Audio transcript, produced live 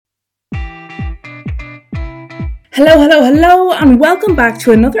Hello, and welcome back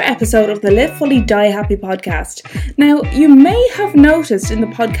to another episode of the Live Fully Die Happy podcast. Now, you may have noticed in the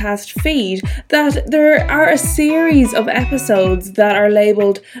podcast feed that there are a series of episodes that are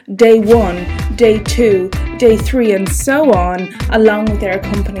labelled Day 1, Day 2, Day 3, and so on, along with their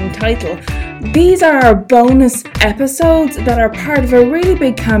accompanying title. These are our bonus episodes that are part of a really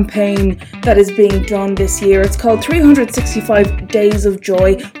big campaign that is being done this year. It's called 365 Days of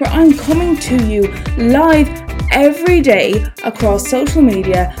Joy, where I'm coming to you live every day across social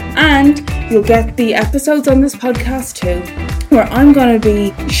media, and you'll get the episodes on this podcast too, where I'm going to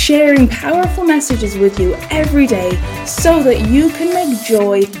be sharing powerful messages with you every day so that you can make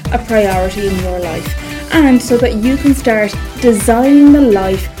joy a priority in your life, and so that you can start designing the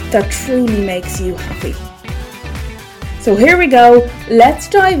life that truly makes you happy. So here we go, let's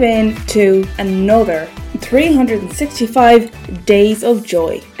dive into another 365 Days of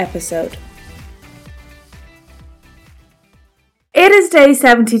Joy episode. It is day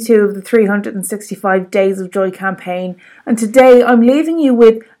 72 of the 365 Days of Joy campaign, and today I'm leaving you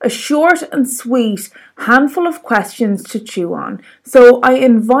with a short and sweet handful of questions to chew on. So I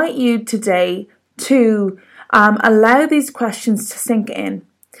invite you today to allow these questions to sink in,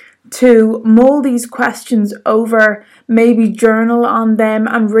 to mull these questions over, maybe journal on them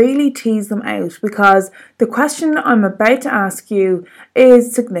and really tease them out, because the question I'm about to ask you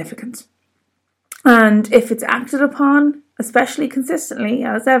is significant. And if it's acted upon, especially consistently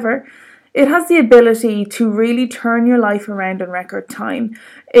as ever, it has the ability to really turn your life around in record time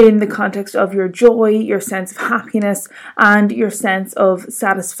in the context of your joy, your sense of happiness, and your sense of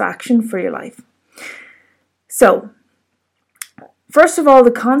satisfaction for your life. So, first of all,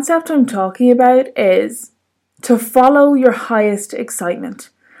 the concept I'm talking about is to follow your highest excitement.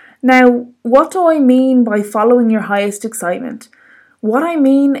 Now, what do I mean by following your highest excitement? What I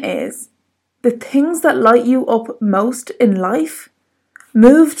mean is, the things that light you up most in life,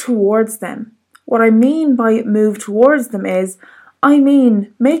 move towards them. What I mean by move towards them is,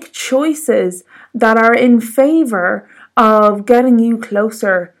 make choices that are in favour of getting you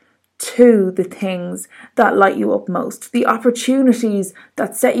closer to the things that light you up most, the opportunities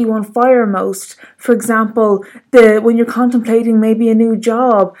that set you on fire most. For example, when you're contemplating maybe a new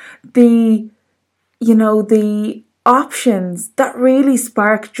job, the options that really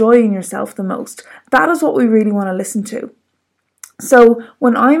spark joy in yourself the most. That is what we really want to listen to. So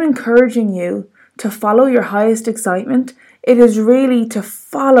when I'm encouraging you to follow your highest excitement, it is really to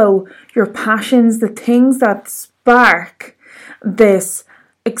follow your passions, the things that spark this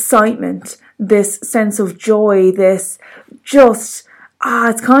excitement, this sense of joy, this just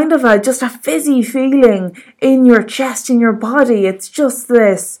it's kind of just a fizzy feeling in your chest, in your body. It's just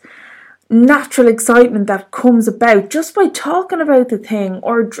this natural excitement that comes about just by talking about the thing,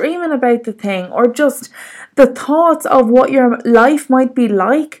 or dreaming about the thing, or just the thoughts of what your life might be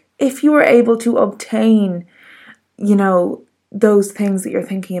like if you were able to obtain, those things that you're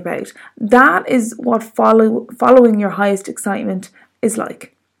thinking about. That is what following your highest excitement is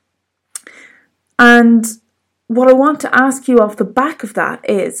like. And what I want to ask you off the back of that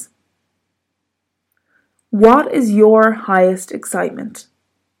is, what is your highest excitement?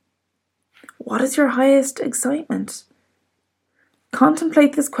 What is your highest excitement?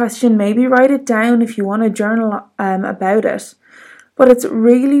 Contemplate this question, maybe write it down if you want to journal about it. But it's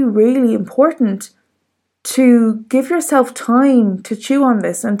really, really important to give yourself time to chew on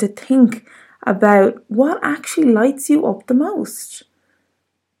this and to think about what actually lights you up the most.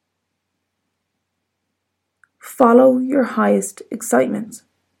 Follow your highest excitement.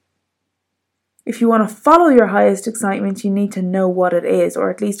 If you want to follow your highest excitement, you need to know what it is,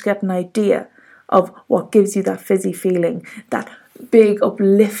 or at least get an idea of what gives you that fizzy feeling, that big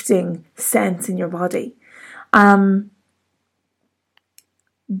uplifting sense in your body. Don't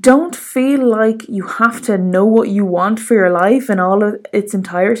feel like you have to know what you want for your life in all of its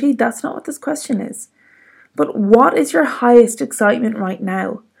entirety. That's not what this question is. But what is your highest excitement right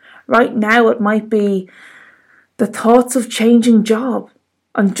now? Right now, it might be the thoughts of changing job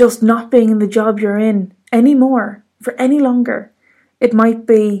and just not being in the job you're in anymore for any longer. It might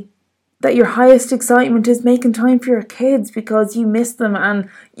be that your highest excitement is making time for your kids because you miss them and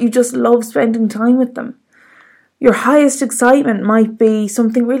you just love spending time with them. Your highest excitement might be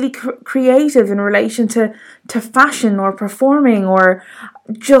something really creative in relation to fashion or performing, or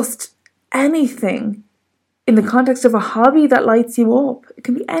just anything in the context of a hobby that lights you up. It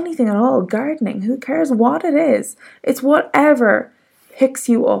can be anything at all. Gardening, who cares what it is? It's whatever picks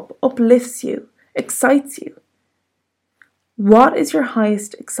you up, uplifts you, excites you. What is your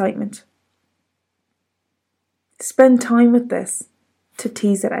highest excitement? Spend time with this to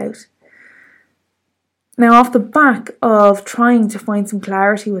tease it out. Now, off the back of trying to find some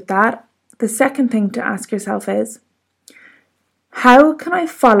clarity with that, the second thing to ask yourself is, how can I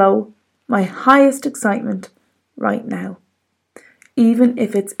follow my highest excitement right now, even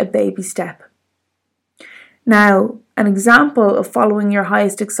if it's a baby step? Now, an example of following your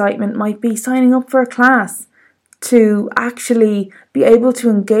highest excitement might be signing up for a class to actually be able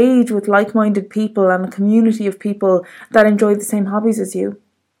to engage with like-minded people and a community of people that enjoy the same hobbies as you.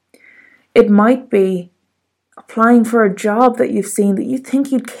 It might be applying for a job that you've seen that you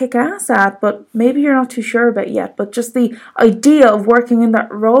think you'd kick ass at, but maybe you're not too sure about yet, but just the idea of working in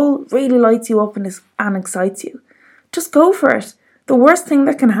that role really lights you up and excites you. Just go for it. The worst thing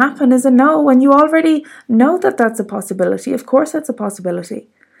that can happen is a no, and you already know that that's a possibility. Of course that's a possibility.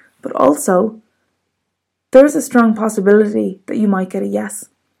 But also, there's a strong possibility that you might get a yes.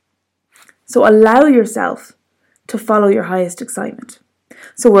 So allow yourself to follow your highest excitement.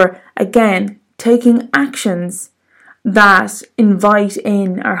 So we're, again, taking actions that invite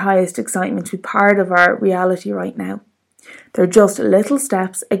in our highest excitement to be part of our reality right now. They're just little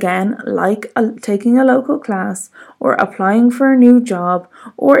steps, again, like taking a local class or applying for a new job,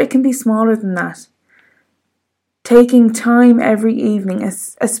 or it can be smaller than that. Taking time every evening,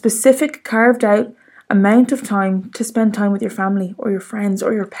 a specific carved out amount of time to spend time with your family or your friends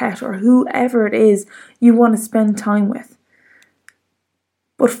or your pet or whoever it is you want to spend time with.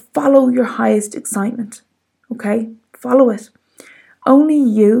 But follow your highest excitement, okay? Follow it. Only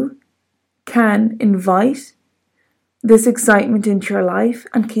you can invite this excitement into your life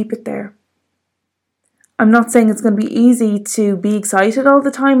and keep it there. I'm not saying it's going to be easy to be excited all the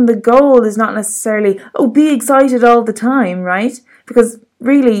time. The goal is not necessarily, be excited all the time, right? Because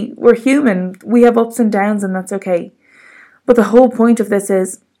really, we're human. We have ups and downs, and that's okay. But the whole point of this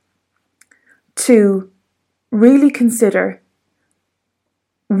is to really consider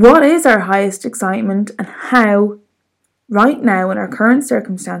what is our highest excitement and how, right now in our current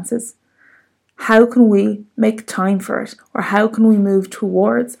circumstances, how can we make time for it, or how can we move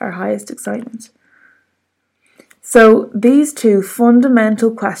towards our highest excitement? So these two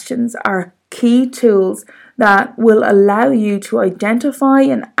fundamental questions are key tools that will allow you to identify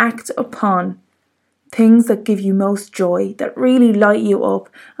and act upon things that give you most joy, that really light you up,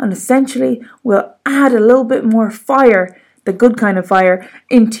 and essentially will add a little bit more fire, the good kind of fire,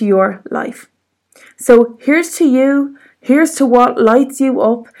 into your life. So here's to you, here's to what lights you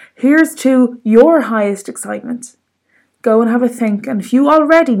up, here's to your highest excitement. Go and have a think, and if you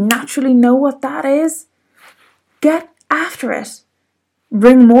already naturally know what that is, get after it.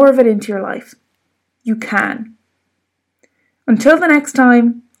 Bring more of it into your life. You can. Until the next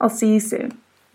time, I'll see you soon.